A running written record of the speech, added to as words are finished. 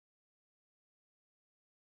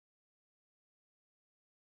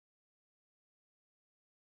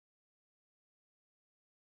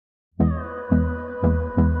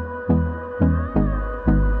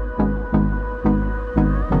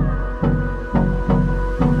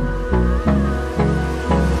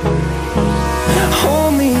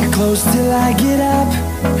close till I get up.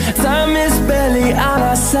 Time is barely on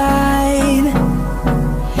our side.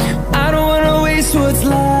 I don't wanna waste what's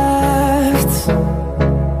left.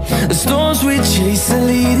 The storms we chase are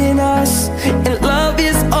leading us, and love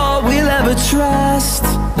is all we'll ever trust.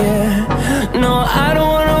 Yeah, no, I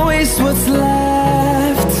don't wanna waste what's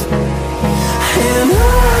left. And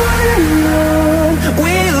on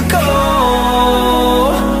we'll go,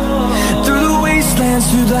 through the wastelands,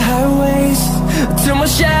 through the highways, till my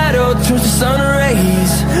shadow turns to sun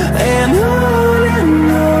rays. And on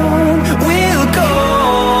we'll go,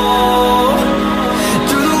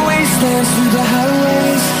 through the wastelands, through the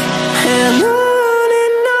highways, and on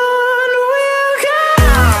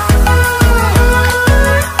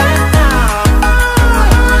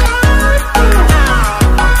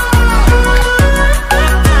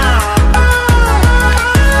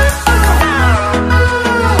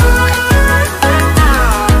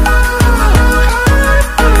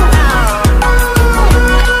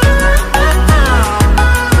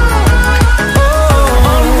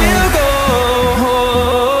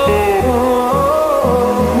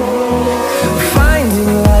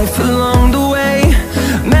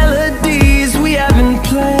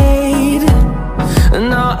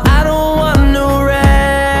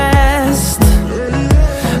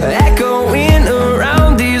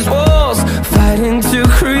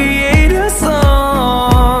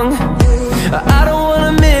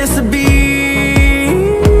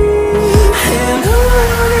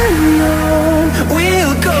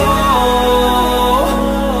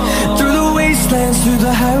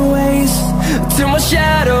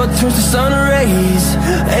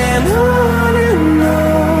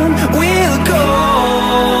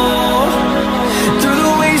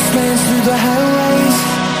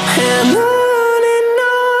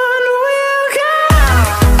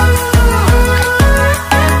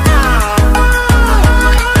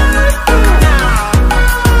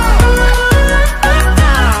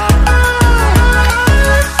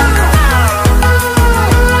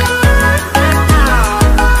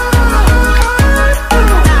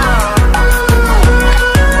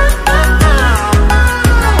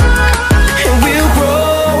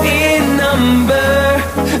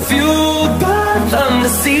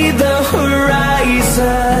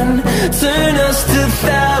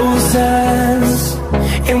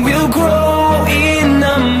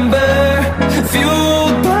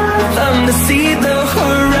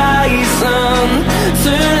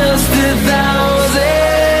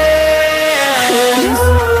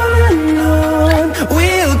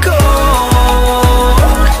we'll go.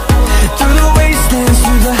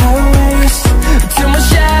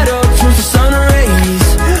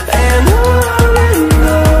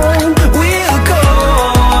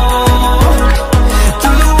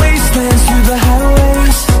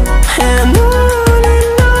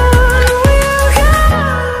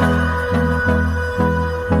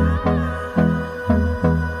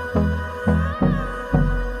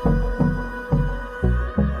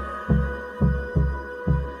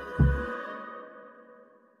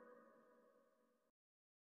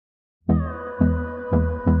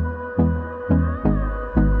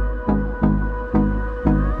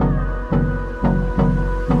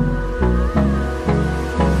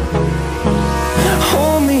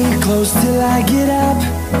 Till I get up,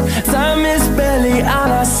 time is barely on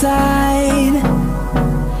our side.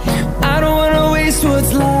 I don't wanna waste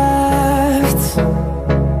what's left.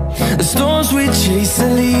 The storms we chase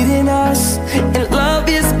are leading us, and love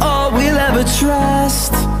is all we'll ever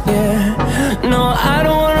trust. Yeah, no, I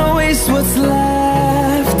don't wanna waste what's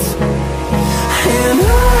left. And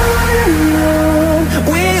on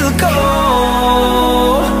we'll go,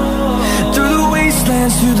 through the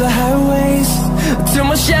wastelands, through the highways, till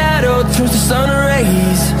my shadow turns to sun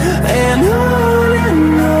rays. And on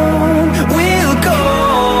we'll go,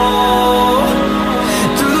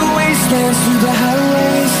 through the wastelands, through the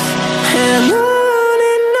highways, and on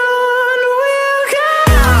we'll go.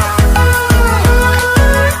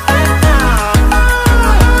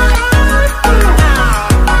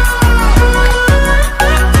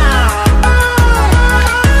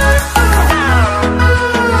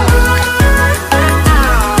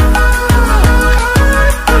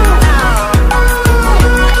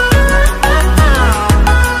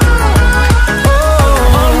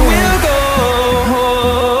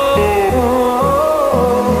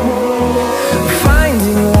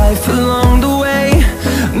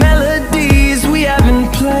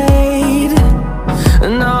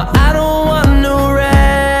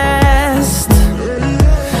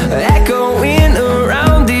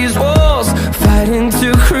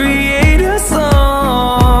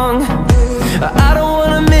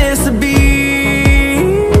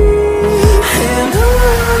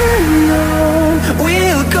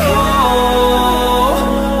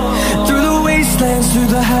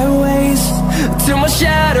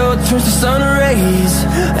 shadow turns to sun rays,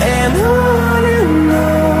 and on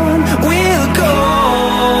we'll go.